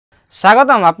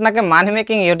স্বাগতম আপনাকে মানি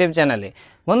making YouTube চ্যানেলে।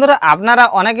 বন্ধুরা, আপনারা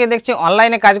অনেকেই দেখছি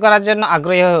অনলাইনে কাজ করার জন্য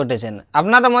আগ্রহী হয়ে উঠেছেন।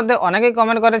 আপনাদের মধ্যে অনেকেই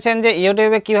কমেন্ট করেছেন যে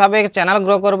ইউটিউবে কিভাবে চ্যানেল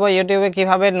গ্রো করব, ইউটিউবে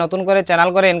কিভাবে নতুন করে চ্যানেল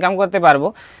করে ইনকাম করতে পারবো।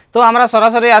 তো আমরা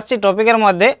সরাসরি আসছি টপিকের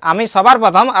মধ্যে। আমি সবার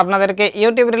প্রথম আপনাদেরকে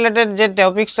ইউটিউব রিলেটেড যে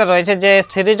টপিক্সটা রয়েছে, যে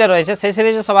সিরিজটা রয়েছে, সেই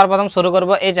সিরিজে সবার প্রথম শুরু করব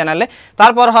এই চ্যানেলে।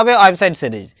 তারপর হবে ওয়েবসাইট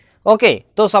সিরিজ। ওকে,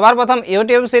 তো সবার প্রথম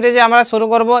ইউটিউব সিরিজে আমরা শুরু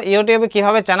করব ইউটিউবে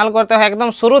কিভাবে চ্যানেল করতে হয়, একদম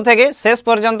শুরু থেকে শেষ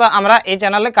পর্যন্ত আমরা এই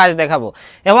চ্যানেলে কাজ দেখাবো।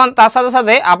 এবং তার সাথে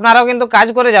সাথে আপনারাও কিন্তু কাজ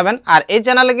করে যাবেন। আর এই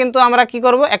চ্যানেলে কিন্তু আমরা কি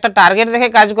করব, একটা টার্গেট দেখে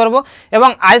কাজ করব। এবং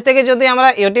আজ থেকে যদি আমরা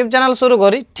ইউটিউব চ্যানেল শুরু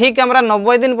করি, ঠিক আমরা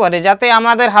 90 দিন পরে যাতে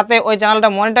আমাদের হাতে ওই চ্যানেলটা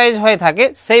মনিটাইজ হয়ে থাকে,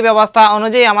 সেই ব্যবস্থা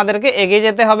অনুযায়ী আমাদেরকে এগিয়ে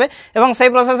যেতে হবে এবং সেই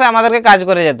প্রসেসে আমাদেরকে কাজ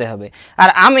করে যেতে হবে। আর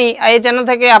আমি এই চ্যানেল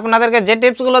থেকে আপনাদেরকে যে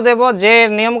টিপসগুলো দেবো, যে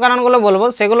নিয়মকানুনগুলো বলবো,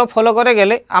 সেগুলো ফলো করে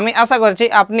গেলে আমি আশা করছি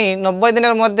আপনি 90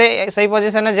 দিনের মধ্যে সেই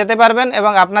পজিশনে যেতে পারবেন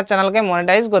এবং আপনার চ্যানেলকে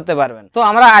মনিটাইজ করতে পারবেন। তো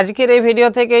আমরা আজকের এই ভিডিও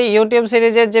থেকে ইউটিউব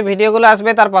সিরিজের যে ভিডিওগুলো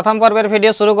আসবে তার প্রথম পর্বের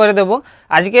ভিডিও শুরু করে দেব।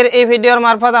 আজকের এই ভিডিওর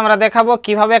মারফত আমরা দেখাবো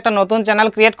কিভাবে একটা নতুন চ্যানেল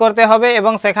ক্রিয়েট করতে হবে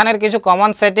এবং সেখানের কিছু কমন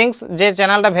সেটিংস, যে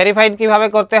চ্যানেলটা ভেরিফাইড কিভাবে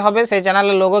করতে হবে, সেই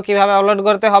চ্যানেলের লোগো কিভাবে আপলোড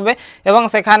করতে হবে এবং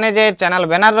সেখানে যে চ্যানেল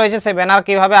ব্যানার রয়েছে সেই ব্যানার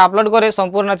কিভাবে আপলোড করে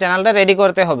সম্পূর্ণ চ্যানেলটা রেডি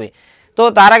করতে হবে। তো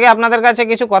তার আগে আপনাদের কাছে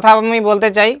কিছু কথা আমি বলতে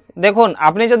চাই। দেখুন,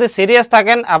 আপনি যদি সিরিয়াস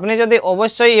থাকেন, আপনি যদি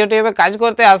অবশ্যই ইউটিউবে কাজ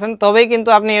করতে আসেন, তবেই কিন্তু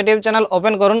আপনি ইউটিউব চ্যানেল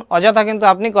ওপেন করুন, অযথা কিন্তু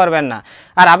আপনি করবেন না।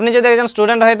 আর আপনি যদি একজন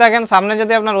স্টুডেন্ট হয়ে থাকেন, সামনে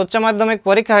যদি আপনার উচ্চ মাধ্যমিক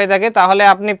পরীক্ষা হয়ে থাকে, তাহলে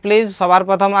আপনি প্লিজ সবার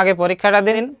প্রথম আগে পরীক্ষাটা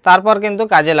দিন, তারপর কিন্তু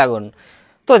কাজে লাগুন।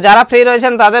 তো যারা ফ্রি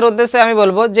রয়েছেন তাদের উদ্দেশ্যে আমি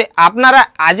বলবো যে আপনারা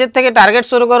আজের থেকে টার্গেট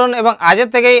শুরু করুন এবং আজের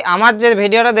থেকেই আমার যে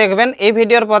ভিডিওটা দেখবেন এই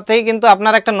ভিডিওর পর থেকেই কিন্তু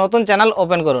আপনারা একটা নতুন চ্যানেল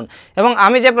ওপেন করুন। এবং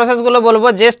আমি যে প্রসেসগুলো বলবো,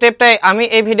 যে স্টেপটাই আমি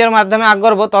এই ভিডিওর মাধ্যমে আগ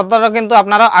করবো, ততটা কিন্তু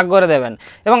আপনারাও আগ করে দেবেন।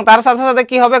 এবং তার সাথে সাথে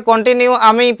কি হবে, কন্টিনিউ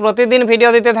আমি প্রতিদিন ভিডিও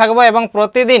দিতে থাকবো এবং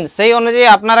প্রতিদিন সেই অনুযায়ী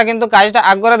আপনারা কিন্তু কাজটা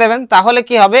আগ করে দেবেন। তাহলে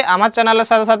কি হবে, আমার চ্যানেলের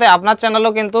সাথে সাথে আপনার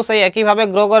চ্যানেলও কিন্তু সেই একইভাবে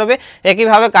গ্রো করবে,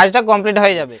 একইভাবে কাজটা কমপ্লিট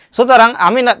হয়ে যাবে। সুতরাং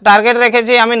আমি টার্গেট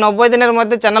রেখেছি আমি 90 দিনের মধ্যে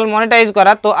চ্যানেল মনিটাইজ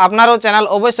করা। তো আপনারও চ্যানেল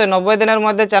অবশ্যই 90 দিনের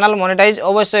মধ্যে চ্যানেল মনিটাইজ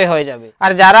অবশ্যই হয়ে যাবে।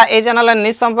 আর যারা এই চ্যানেলের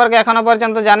নিজ সম্পর্কে এখনো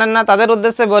পর্যন্ত জানেন না, তাদের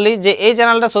উদ্দেশ্যে বলি যে এই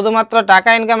চ্যানেলটা শুধুমাত্র টাকা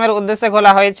ইনকামের উদ্দেশ্যে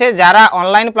খোলা হয়েছে। যারা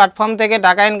অনলাইন প্ল্যাটফর্ম থেকে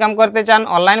টাকা ইনকাম করতে চান,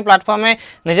 অনলাইন প্ল্যাটফর্মে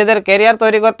নিজেদের ক্যারিয়ার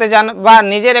তৈরি করতে চান বা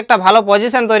নিজের একটা ভালো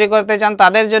পজিশন তৈরি করতে চান,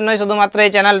 তাদের জন্যই শুধুমাত্র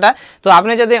এই চ্যানেলটা। তো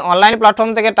আপনি যদি অনলাইন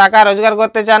প্ল্যাটফর্ম থেকে টাকা রোজগার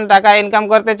করতে চান, টাকা ইনকাম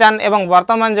করতে চান এবং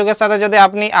বর্তমান যুগের সাথে যদি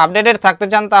আপনি আপডেটেড থাকতে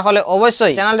চান, তাহলে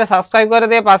অবশ্যই চ্যানেলটা সাবস্ক্রাইব করে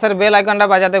দিয়ে পাশের বেল আইকনটা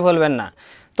বাজাতে ভুলবেন না।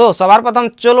 তো সবার প্রথম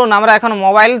চলুন আমরা এখন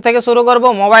মোবাইল থেকে শুরু করব।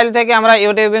 মোবাইল থেকে আমরা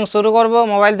ইউটিউবিং শুরু করব।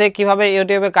 মোবাইল থেকে কিভাবে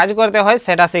ইউটিউবে কাজ করতে হয়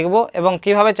সেটা শিখব এবং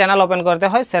কিভাবে চ্যানেল ওপেন করতে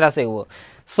হয় সেটা শিখব।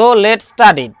 So let's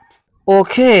start it.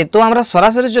 ওকে, তো আমরা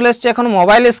সরাসরি চলে এসেছি এখন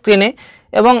মোবাইল স্ক্রিনে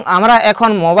এবং আমরা এখন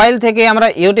মোবাইল থেকে আমরা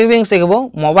ইউটিউবিং শিখব।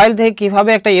 মোবাইল থেকে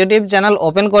কিভাবে একটা ইউটিউব চ্যানেল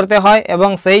ওপেন করতে হয় এবং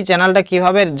সেই চ্যানেলটা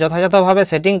কিভাবে যথাযথভাবে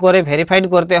সেটিং করে ভেরিফাইড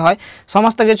করতে হয়,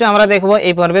 সমস্ত কিছু আমরা দেখব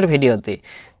এই পর্বের ভিডিওতে।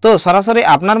 তো সরাসরি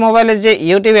আপনার মোবাইলে যে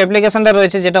ইউটিউব অ্যাপ্লিকেশনটা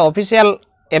রয়েছে, যেটা অফিসিয়াল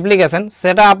অ্যাপ্লিকেশন,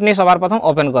 সেটা আপনি সবার প্রথম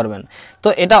ওপেন করবেন। তো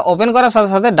এটা ওপেন করার সাথে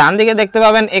সাথে ডান দিকে দেখতে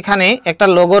পাবেন এখানে একটা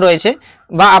লোগো রয়েছে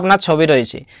বা আপনার ছবি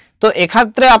রয়েছে। তো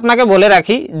এক্ষেত্রে আপনাকে বলে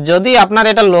রাখি, যদি আপনার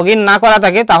এটা লগইন না করা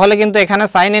থাকে তাহলে কিন্তু এখানে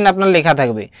সাইন ইন আপনার লেখা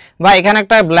থাকবে বা এখানে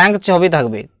একটা ব্ল্যাঙ্ক ছবি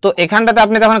থাকবে। তো এখানটাতে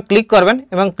আপনি তখন ক্লিক করবেন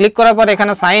এবং ক্লিক করার পর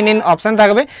এখানে সাইন ইন অপশান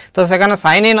থাকবে। তো সেখানে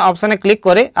সাইন ইন অপশানে ক্লিক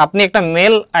করে আপনি একটা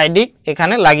মেল আইডি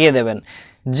এখানে লাগিয়ে দেবেন।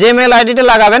 যে মেল আইডিটা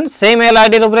লাগাবেন সেই মেল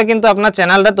আইডির উপরে কিন্তু আপনার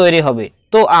চ্যানেলটা তৈরি হবে।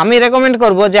 তো আমি রেকমেন্ড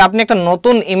করব যে আপনি একটা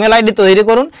নতুন ইমেল আইডি তৈরি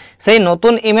করুন। সেই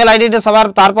নতুন ইমেল আইডিটা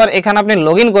তারপর এখানে আপনি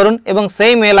লগইন করুন এবং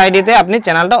সেই মেল আইডিতে আপনি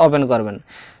চ্যানেলটা ওপেন করবেন।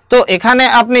 তো এখানে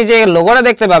আপনি যে লোগোটা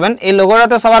দেখতে পাবেন, এই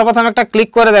লোগোটাতে সবার প্রথম একটা ক্লিক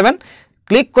করে দেবেন।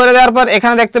 ক্লিক করে দেওয়ার পর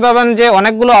এখানে দেখতে পাবেন যে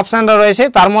অনেকগুলো অপশান রয়েছে,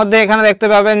 তার মধ্যে এখানে দেখতে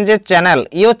পাবেন যে চ্যানেল,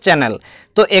 ইউর চ্যানেল।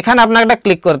 তো এখানে আপনাকে একটা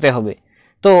ক্লিক করতে হবে।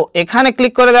 তো এখানে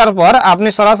ক্লিক করে দেওয়ার পর আপনি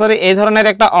সরাসরি এই ধরনের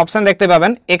একটা অপশান দেখতে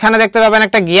পাবেন। এখানে দেখতে পাবেন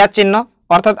একটা গিয়ার চিহ্ন,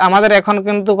 অর্থাৎ আমাদের এখন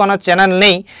কিন্তু কোনো চ্যানেল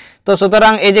নেই। তো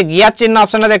সুতরাং এই যে গিয়ার চিহ্ন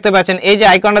অপশানটা দেখতে পাচ্ছেন, এই যে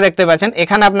আইকনটা দেখতে পাচ্ছেন,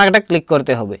 এখানে আপনাকে একটা ক্লিক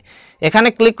করতে হবে। এখানে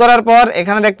ক্লিক করার পর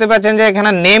এখানে দেখতে পাচ্ছেন যে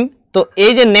এখানে নেম। তো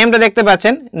এই যে নেমটা দেখতে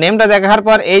পাচ্ছেন, নেমটা দেখার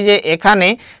পর এই যে এখানে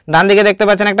ডান দিকে দেখতে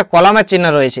পাচ্ছেন একটা কলমের চিহ্ন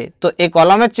রয়েছে। তো এই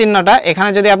কলমের চিহ্নটা এখানে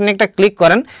যদি আপনি একটা ক্লিক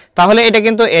করেন তাহলে এটা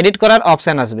কিন্তু এডিট করার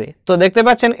অপশান আসবে। তো দেখতে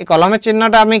পাচ্ছেন এই কলমের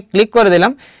চিহ্নটা আমি ক্লিক করে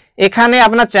দিলাম। এখানে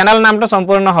আপনার চ্যানেল নামটা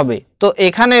সম্পূর্ণ হবে। তো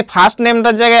এখানে ফার্স্ট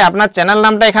নেমটার জায়গায় আপনার চ্যানেল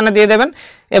নামটা এখানে দিয়ে দেবেন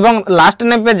এবং লাস্ট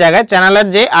নেমের জায়গায় চ্যানেলের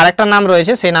যে আরেকটা নাম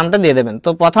রয়েছে সেই নামটা দিয়ে দেবেন। তো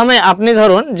প্রথমে আপনি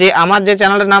ধরুন যে আমার যে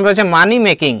চ্যানেলের নাম রয়েছে মানি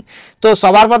মেকিং। তো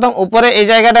সবার প্রথম উপরে এই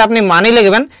জায়গাটা আপনি মানি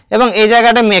লিখবেন এবং এই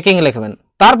জায়গাটা মেকিং লিখবেন।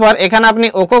 তারপর এখানে আপনি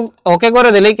ওকে করে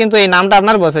দিলেই কিন্তু এই নামটা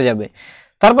আপনার বসে যাবে।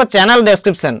 তারপর চ্যানেল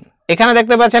ডেসক্রিপশন, এখানে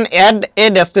দেখতে পাচ্ছেন অ্যাড এ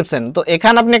ডেসক্রিপশন। তো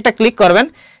এখানে আপনি একটা ক্লিক করবেন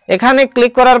এখানে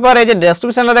ক্লিক করার পর এই যে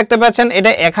ডেসক্রিপশনটা দেখতে পাচ্ছেন,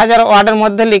 এটা 1000 ওয়ার্ডের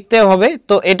মধ্যে লিখতে হবে।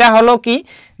 তো এটা হলো কি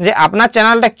যে আপনার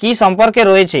চ্যানেলটা কি সম্পর্কে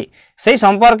রয়েছে সেই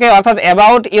সম্পর্কে, অর্থাৎ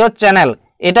অ্যাবাউট ইওর চ্যানেল,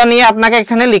 এটা নিয়ে আপনাকে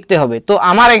এখানে লিখতে হবে। তো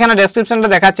আমার এখানে ডেসক্রিপশনটা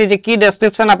দেখাচ্ছি যে কি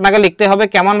ডেসক্রিপশন আপনাকে লিখতে হবে,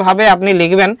 কেমন ভাবে আপনি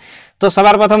লিখবেন। তো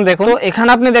সবার প্রথম দেখুন, তো এখানে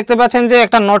আপনি দেখতে পাচ্ছেন যে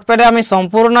একটা নোটপ্যাডে আমি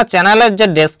সম্পূর্ণ চ্যানেলের যে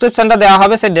ডেসক্রিপশনটা দেওয়া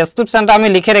হবে সেই ডেসক্রিপশনটা আমি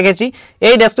লিখে রেখেছি।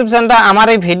 এই ডেসক্রিপশনটা আমার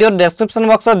এই ভিডিওর ডেসক্রিপশন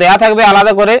বক্সে দেওয়া থাকবে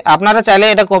আলাদা করে, আপনারা চাইলে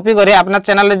এটা কপি করে আপনার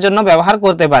চ্যানেলের জন্য ব্যবহার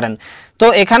করতে পারেন। তো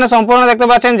এখানে সম্পূর্ণ দেখতে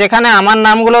পাচ্ছেন যেখানে আমার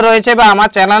নামগুলো রয়েছে বা আমার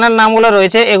চ্যানেলের নামগুলো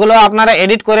রয়েছে, এগুলো আপনারা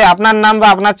এডিট করে আপনার নাম বা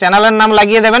আপনার চ্যানেলের নাম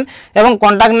লাগিয়ে দেবেন এবং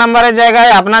কন্ট্যাক্ট নাম্বারের জায়গায়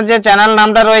আপনার যে চ্যানেল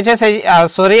নামটা রয়েছে সেই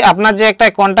আপনার যে একটা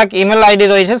কন্ট্যাক্ট ইমেল আইডি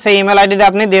রয়েছে সেই ইমেল আইডিটা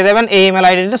আপনি দিয়ে দেবেন, এই ইমেল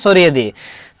আইডিটা সরিয়ে দিয়ে।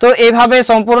 তো এইভাবে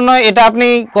সম্পূর্ণ এটা আপনি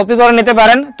কপি করে নিতে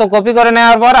পারেন। তো কপি করে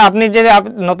নেওয়ার পর আপনি যে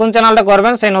নতুন চ্যানেলটা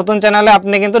করবেন সেই নতুন চ্যানেলে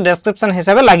আপনি কিন্তু ডেসক্রিপশন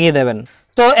হিসেবে লাগিয়ে দেবেন।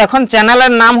 তো এখন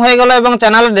চ্যানেলের নাম হয়ে গেল এবং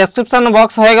চ্যানেলের ডেসক্রিপশন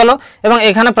বক্স হয়ে গেল, এবং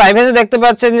এখানে প্রাইভেসি দেখতে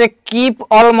পাচ্ছেন যে keep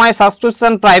all my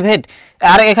subscription private,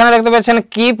 আর এখানে দেখতে পাচ্ছেন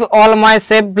keep all my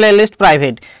save playlist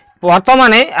private.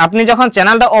 বর্তমানে আপনি যখন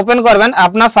চ্যানেলটা ওপেন করবেন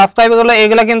আপনার সাবস্ক্রাইবগুলো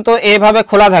এগুলো কিন্তু এইভাবে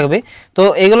খোলা থাকবে। তো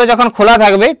এগুলো যখন খোলা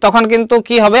থাকবে তখন কিন্তু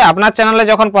কি হবে, আপনার চ্যানেলে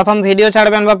যখন প্রথম ভিডিও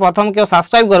ছাড়বেন বা প্রথম কেউ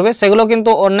সাবস্ক্রাইব করবে সেগুলো কিন্তু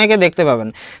অন্যকে দেখতে পাবেন।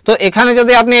 তো এখানে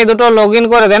যদি আপনি এই দুটো লগ ইন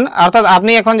করে দেন, অর্থাৎ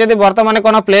আপনি এখন যদি বর্তমানে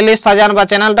কোনো প্লেলিস্ট সাজান বা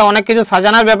চ্যানেলটা অনেক কিছু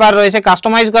সাজানোর ব্যাপার রয়েছে,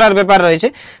 কাস্টমাইজ করার ব্যাপার রয়েছে,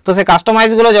 তো সেই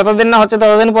কাস্টমাইজগুলো যতদিন না হচ্ছে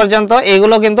ততদিন পর্যন্ত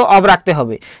এগুলো কিন্তু অফ রাখতে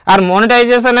হবে। আর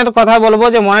মনিটাইজেশনের কথা বলবো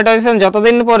যে মনিটাইজেশন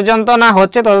যতদিন পর্যন্ত না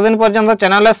হচ্ছে ততদিন পর্যন্ত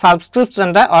চ্যানেলের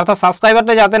সাবস্ক্রিপশনটা অর্থাৎ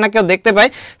সাবস্ক্রাইবারটা যাতে না কেউ দেখতে পায়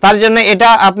তার জন্য এটা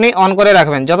আপনি অন করে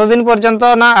রাখবেন যতদিন পর্যন্ত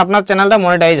না আপনার চ্যানেলটা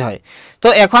মনিটাইজ হয়। তো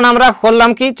এখন আমরা করলাম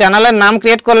কি, চ্যানেলের নাম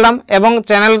ক্রিয়েট করলাম এবং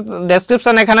চ্যানেল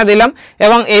ডেসক্রিপশন এখানে দিলাম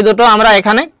এবং এই দুটো আমরা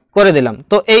এখানে করে দিলাম।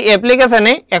 তো এই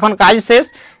অ্যাপ্লিকেশনে এখন কাজ শেষ।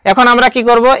 এখন আমরা কি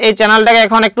করব, এই চ্যানেলটাকে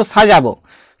এখন একটু সাজাবো।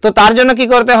 তো তার জন্য কি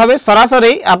করতে হবে,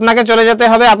 সরাসরি আপনাকে চলে যেতে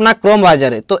হবে আপনার ক্রোম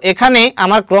ব্রাউজারে। তো এখানে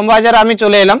আমার ক্রোম ব্রাউজারে আমি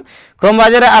চলে এলাম। ক্রোম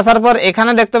ব্রাউজারে আসার পর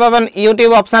এখানে দেখতে পাবেন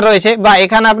ইউটিউব অপশান রয়েছে, বা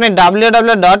এখানে আপনি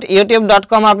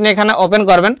www.youtube.com আপনি এখানে ওপেন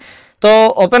করবেন। তো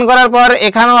ওপেন করার পর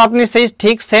এখানেও আপনি সেই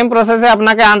ঠিক সেম প্রসেসে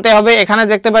আপনাকে আনতে হবে। এখানে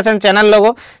দেখতে পাচ্ছেন চ্যানেল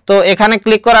লোগো, তো এখানে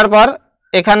ক্লিক করার পর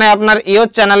এখানে আপনার ইওর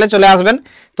চ্যানেলে চলে আসবেন।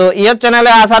 তো ইওর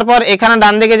চ্যানেলে আসার পর এখানে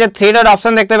ডান দিকে যে 3 ডট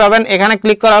অপশান দেখতে পাবেন, এখানে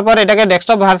ক্লিক করার পর এটাকে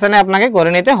ডেস্কটপ ভার্সনে আপনাকে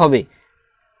করে নিতে হবে।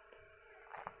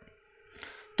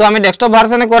 তো আমি ডেস্কটপ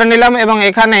ভার্সনে করে নিলাম এবং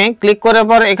এখানে ক্লিক করার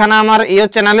পর এখানে আমার ইওর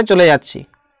চ্যানেলে চলে যাচ্ছি।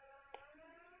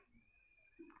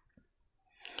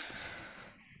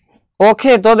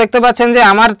 ওকে, তো দেখতে পাচ্ছেন যে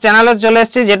আমার চ্যানেলে চলে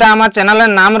এসেছি, যেটা আমার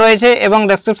চ্যানেলের নাম রয়েছে এবং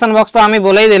ডেসক্রিপশন বক্স তো আমি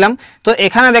বলেই দিলাম। তো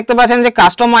এখানে দেখতে পাচ্ছেন যে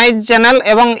কাস্টমাইজ চ্যানেল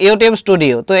এবং ইউটিউব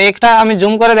স্টুডিও। তো একটা আমি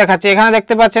জুম করে দেখাচ্ছি, এখানে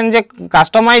দেখতে পাচ্ছেন যে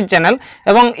কাস্টমাইজ চ্যানেল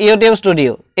এবং ইউটিউব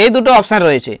স্টুডিও এই দুটো অপশান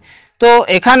রয়েছে। তো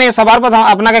এখানে সবার প্রথম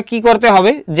আপনাকে কি করতে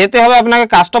হবে, যেতে হবে আপনাকে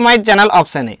কাস্টমাইজ চ্যানেল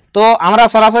অপশানে। তো আমরা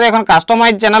সরাসরি এখন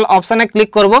কাস্টমাইজ চ্যানেল অপশানে ক্লিক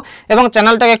করব এবং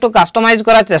চ্যানেলটাকে একটু কাস্টমাইজ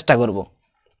করার চেষ্টা করব।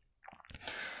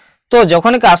 তো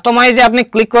যখনই কাস্টমাইজে আপনি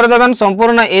ক্লিক করে দেবেন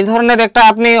সম্পূর্ণ এই ধরনের একটা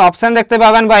আপনি অপশান দেখতে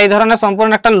পাবেন বা এই ধরনের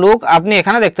সম্পূর্ণ একটা লুক আপনি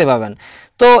এখানে দেখতে পাবেন।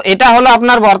 তো এটা হলো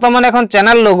আপনার বর্তমানে এখন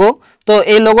চ্যানেল লোগো। তো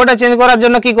এই লোগোটা চেঞ্জ করার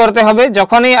জন্য কি করতে হবে,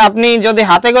 যখনই আপনি যদি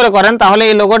হাতে করে করেন তাহলে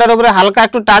এই লোগোটার উপরে হালকা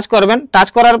একটু টাচ করবেন। টাচ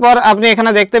করার পর আপনি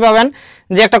এখানে দেখতে পাবেন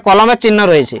যে একটা কলমের চিহ্ন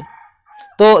রয়েছে।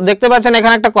 তো দেখতে পাচ্ছেন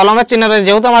এখানে একটা কলমের চিহ্ন রয়েছে,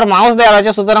 যেহেতু আমার মাউস দেওয়া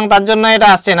রয়েছে সুতরাং তার জন্য এটা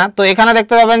আসছে না। তো এখানে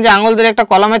দেখতে পাবেন যে আঙুল দিয়ে একটা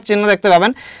কলমের চিহ্ন দেখতে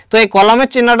পাবেন। তো এই কলমের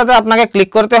চিহ্নটাতে আপনাকে ক্লিক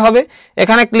করতে হবে।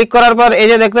 এখানে ক্লিক করার পর এই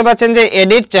যে দেখতে পাচ্ছেন যে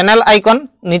এডিট চ্যানেল আইকন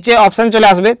নিচে অপশান চলে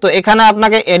আসবে। তো এখানে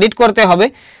আপনাকে এডিট করতে হবে।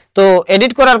 তো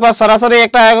এডিট করার পর সরাসরি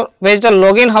একটা পেজটা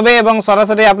লগ ইন হবে এবং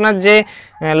সরাসরি আপনার যে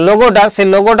লোগোটা সেই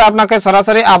লোগোটা আপনাকে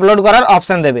সরাসরি আপলোড করার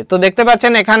অপশান দেবে। তো দেখতে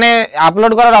পাচ্ছেন এখানে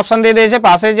আপলোড করার অপশান দিয়ে দিয়েছে,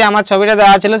 পাশে যে আমার ছবিটা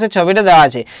দেওয়া ছিল সেই ছবিটা দেওয়া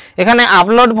আছে। এখানে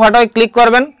আপলোড ফটোয় ক্লিক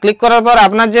করবেন। ক্লিক করার পর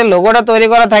আপনার যে লোগোটা তৈরি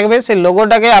করা থাকবে সেই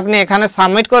লোগোটাকে আপনি এখানে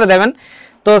সাবমিট করে দেবেন।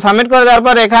 তো সাবমিট করে দেওয়ার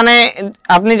পর এখানে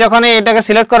আপনি যখন এটাকে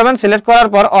সিলেক্ট করবেন, সিলেক্ট করার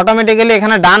পর অটোমেটিক্যালি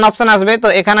এখানে ডান অপশান আসবে। তো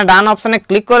এখানে ডান অপশানে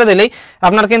ক্লিক করে দিলেই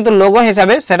আপনার কিন্তু লোগো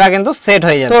হিসাবে সেটা কিন্তু সেট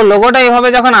হয়ে যাবে। তো লোগোটা এইভাবে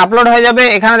যখন আপলোড হয়ে যাবে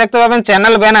এখানে দেখতে পাবেন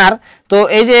চ্যানেল ব্যানার। তো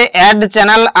এই যে অ্যাড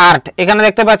চ্যানেল আর্ট এখানে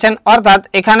দেখতে পাচ্ছেন, অর্থাৎ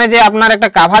এখানে যে আপনার একটা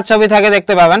কাভার ছবি থাকে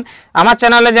দেখতে পাবেন। আমার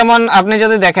চ্যানেলে যেমন আপনি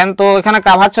যদি দেখেন তো এখানে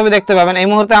কাভার ছবি দেখতে পাবেন। এই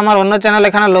মুহূর্তে আমার অন্য চ্যানেল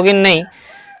এখানে লগ ইন নেই।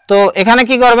 তো এখানে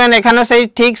কি করবেন, এখানে সেই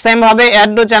ঠিক সেম ভাবে অ্যাড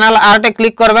টু চ্যানেল আর্টে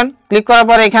ক্লিক করবেন ক্লিক করার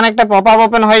পর এখানে একটা পপআপ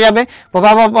ওপেন হয়ে যাবে।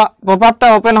 পপআপটা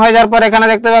ওপেন হয়ে যাওয়ার পর এখানে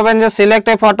দেখতে পাবেন যে select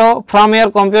A photo from your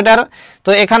computer.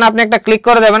 তো এখানে আপনি একটা ক্লিক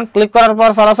করে দেবেন। ক্লিক করার পর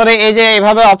সরাসরি এই যে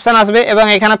এইভাবে অপশান আসবে এবং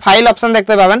এখানে ফাইল অপশান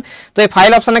দেখতে পাবেন। তো এই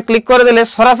ফাইল অপশানে ক্লিক করে দিলে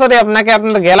সরাসরি আপনাকে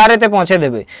আপনার গ্যালারিতে পৌঁছে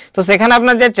দেবে। তো সেখানে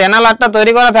আপনার যে চ্যানেল আর্টটা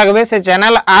তৈরি করা থাকবে সেই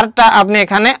চ্যানেল আর্টটা আপনি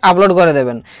এখানে আপলোড করে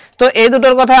দেবেন। তো এই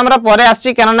দুটোর কথা আমরা পরে আসছি,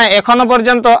 কেননা এখনো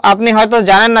পর্যন্ত আপনি হয়তো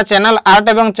জানেন না চ্যানেল আর্ট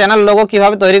এবং চ্যানেল লোগো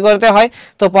কিভাবে তৈরি করতে হয়।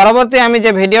 তো পরবর্তী আমি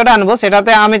যে ভিডিওটা আনবো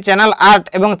সেটাতে আমি চ্যানেল আর্ট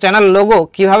এবং চ্যানেল লোগো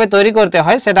কিভাবে তৈরি করতে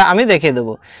হয় সেটা আমি দেখিয়ে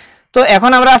দেবো। তো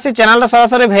এখন আমরা আসছি চ্যানেলটা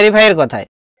সরাসরি ভেরিফাইয়ের কথায়।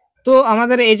 তো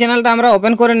আমাদের এই চ্যানেলটা আমরা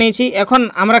ওপেন করে নিয়েছি। এখন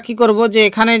আমরা কি করব যে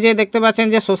এখানে যে দেখতে পাচ্ছেন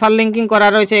যে সোশ্যাল লিঙ্কিং করা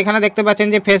রয়েছে, এখানে দেখতে পাচ্ছেন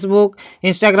যে ফেসবুক,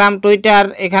 ইনস্টাগ্রাম, টুইটার,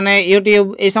 এখানে ইউটিউব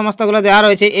এই সমস্তগুলো দেওয়া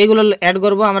রয়েছে, এইগুলো অ্যাড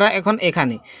করব আমরা এখন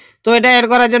এখানে। তো এটা অ্যাড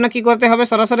করার জন্য কি করতে হবে,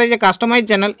 সরাসরি যে কাস্টমাইজ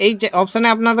চ্যানেল এই অপশানে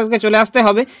আপনাদেরকে চলে আসতে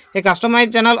হবে। এই কাস্টমাইজ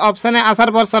চ্যানেল অপশানে আসার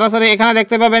পর সরাসরি এখানে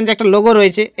দেখতে পাবেন যে একটা লোগো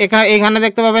রয়েছে, এখানে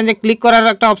দেখতে পাবেন যে ক্লিক করার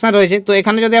একটা অপশান রয়েছে। তো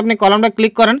এখানে যদি আপনি কলমটা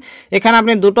ক্লিক করেন এখানে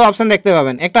আপনি দুটো অপশান দেখতে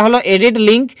পাবেন, একটা হলো এডিট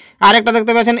লিঙ্ক আর একটা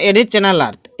দেখতে পাচ্ছেন এডিট চ্যানেল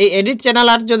আর্ট। এই এডিট চ্যানেল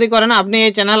আর্ট যদি করেন আপনি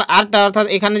এই চ্যানেল আর্টটা অর্থাৎ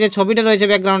এখানে যে ছবিটা রয়েছে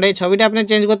ব্যাকগ্রাউন্ডে এই ছবিটা আপনি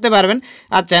চেঞ্জ করতে পারবেন।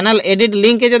 আর চ্যানেল এডিট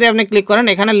লিঙ্কে যদি আপনি ক্লিক করেন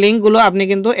এখানে লিঙ্কগুলো আপনি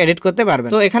কিন্তু এডিট করতে পারবেন।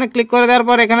 তো এখানে ক্লিক করে দেওয়ার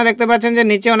পর এখানে দেখতে পাচ্ছেন যে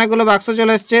নিচে অনেকগুলো বাক্স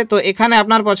চলে এসছে। তো এখানে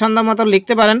আপনার পছন্দ মতো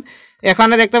লিখতে পারেন।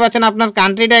 এখানে দেখতে পাচ্ছেন আপনার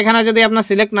কান্ট্রিটা এখানে যদি আপনার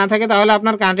সিলেক্ট না থাকে তাহলে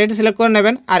আপনার কান্ট্রিটি সিলেক্ট করে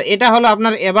নেবেন। আর এটা হলো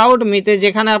আপনার অ্যাবাউট মিতে,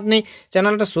 যেখানে আপনি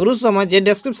চ্যানেলটা শুরুর সময় যে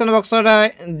ডেসক্রিপশন বক্সটা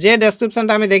যে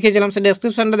ডেসক্রিপশনটা আমি দেখিয়েছিলাম সেই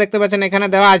ডেসক্রিপশনটা দেখতে পাচ্ছেন এখানে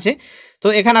দেওয়া আছে। তো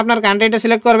এখানে আপনার কান্ট্রিটা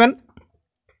সিলেক্ট করবেন।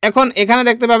 এখন এখানে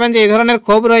দেখতে পাবেন যে এই ধরনের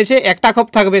ক্ষোভ রয়েছে, একটা ক্ষোভ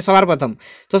থাকবে সবার প্রথম।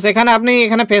 তো সেখানে আপনি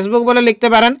এখানে ফেসবুক বলে লিখতে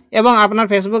পারেন এবং আপনার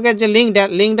ফেসবুকের যে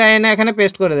লিঙ্কটা এনে এখানে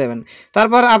পেস্ট করে দেবেন।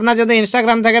 তারপর আপনার যদি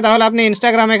ইনস্টাগ্রাম থাকে তাহলে আপনি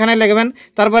ইনস্টাগ্রাম এখানে লিখবেন,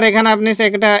 তারপর এখানে আপনি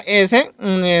সেটা এসে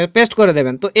পেস্ট করে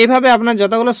দেবেন। তো এইভাবে আপনার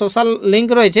যতগুলো সোশ্যাল লিঙ্ক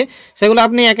রয়েছে সেগুলো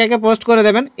আপনি একে একে পোস্ট করে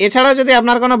দেবেন। এছাড়াও যদি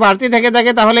আপনার কোনো বাড়তি থেকে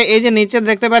থাকে তাহলে এই যে নিচে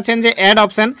দেখতে পাচ্ছেন যে অ্যাড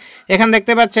অপশান, এখানে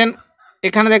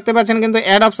দেখতে পাচ্ছেন কিন্তু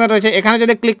অ্যাড অপশান রয়েছে। এখানে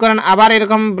যদি ক্লিক করেন আবার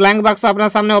এরকম ব্ল্যাঙ্ক বাক্স আপনার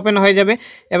সামনে ওপেন হয়ে যাবে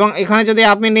এবং এখানে যদি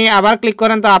আপনি নিয়ে আবার ক্লিক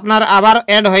করেন তো আপনার আবার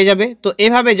অ্যাড হয়ে যাবে। তো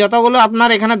এইভাবে যতগুলো আপনার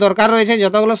এখানে দরকার রয়েছে,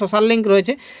 যতগুলো সোশ্যাল লিঙ্ক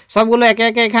রয়েছে সবগুলো একে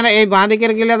একে এখানে এই বাঁ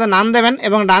দিকের গিলাতে নাম দেবেন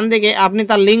এবং ডান দিকে আপনি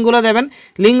তার লিঙ্কগুলো দেবেন।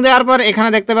 লিঙ্ক দেওয়ার পর এখানে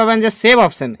দেখতে পাবেন যে সেভ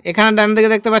অপশান, এখানে ডান দিকে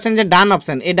দেখতে পাচ্ছেন যে ডান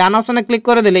অপশান, এই ডান অপশানে ক্লিক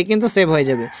করে দিলেই কিন্তু সেভ হয়ে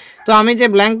যাবে। তো আমি যে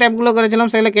ব্ল্যাঙ্ক ট্যাবগুলো করেছিলাম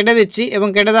সেগুলো কেটে দিচ্ছি এবং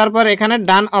কেটে দেওয়ার পর এখানে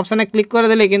ডান অপশানে ক্লিক করে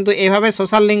দিলেই কিন্তু এইভাবে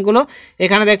সোশ্যাল লিঙ্কগুলো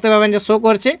এখানে দেখতে পাবেন যে শো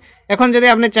করছে। এখন যদি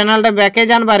আপনি চ্যানেলটা ব্যাকে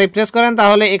যান বা রিফ্রেশ করেন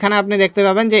তাহলে এখানে আপনি দেখতে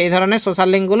পাবেন যে এই ধরনের সোশ্যাল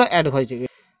লিঙ্কগুলো অ্যাড হয়েছে।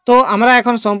 তো আমরা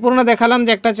এখন সম্পূর্ণ দেখালাম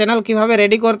যে একটা চ্যানেল কিভাবে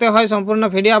রেডি করতে হয় সম্পূর্ণ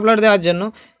ভিডিও আপলোড দেওয়ার জন্য,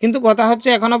 কিন্তু কথা হচ্ছে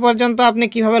এখনও পর্যন্ত আপনি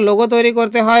কিভাবে লোগো তৈরি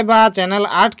করতে হয় বা চ্যানেল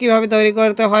আর্ট কিভাবে তৈরি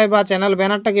করতে হয় বা চ্যানেল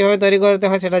ব্যানারটা কিভাবে তৈরি করতে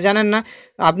হয় সেটা জানেন না।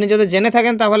 আপনি যদি জেনে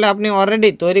থাকেন তাহলে আপনি অলরেডি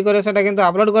তৈরি করে সেটা কিন্তু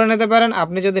আপলোড করে নিতে পারেন।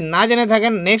 আপনি যদি না জেনে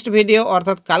থাকেন নেক্সট ভিডিও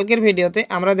অর্থাৎ কালকের ভিডিওতে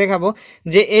আমরা দেখাবো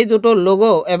যে এই দুটো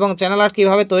লোগো এবং চ্যানেল আর্ট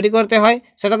কীভাবে তৈরি করতে হয়।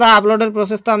 সেটা তো আপলোডের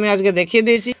প্রসেস তো আমি আজকে দেখিয়ে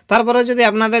দিয়েছি। তারপরে যদি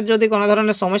আপনাদের যদি কোনো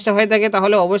ধরনের সমস্যা হয়ে থাকে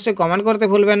তাহলে অবশ্যই কমেন্ট করতে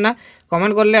ভুলবেন না।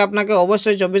 কমেন্ট করলে আপনাকে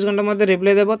অবশ্যই 24 ঘন্টার মধ্যে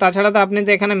রিপ্লাই দেবো। তাছাড়া তো আপনি তো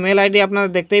এখানে মেল আইডি আপনারা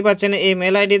দেখতেই পাচ্ছেন, এই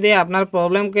মেল আইডি দিয়ে আপনার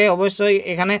প্রবলেমকে অবশ্যই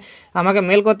এখানে আমাকে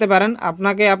মেল করতে পারেন।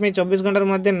 আপনি 24 ঘন্টার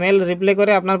মধ্যে মেল রিপ্লাই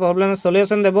করে আপনার প্রবলেমের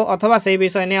সলিউশন দেবো অথবা সেই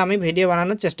বিষয় নিয়ে আমি ভিডিও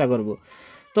বানানোর চেষ্টা করব।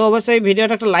 তো অবশ্যই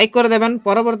ভিডিওটা একটা লাইক করে দেবেন।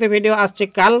 পরবর্তী ভিডিও আসছে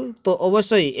কাল, তো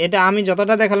অবশ্যই এটা আমি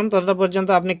যতটা দেখালাম ততটা পর্যন্ত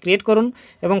আপনি ক্রিয়েট করুন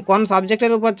এবং কোন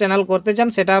সাবজেক্টের উপর চ্যানেল করতে চান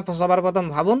সেটা সবার প্রথম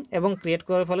ভাবুন এবং ক্রিয়েট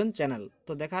করে ফেলুন চ্যানেল।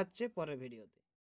 তো দেখা হচ্ছে পরের ভিডিওতে।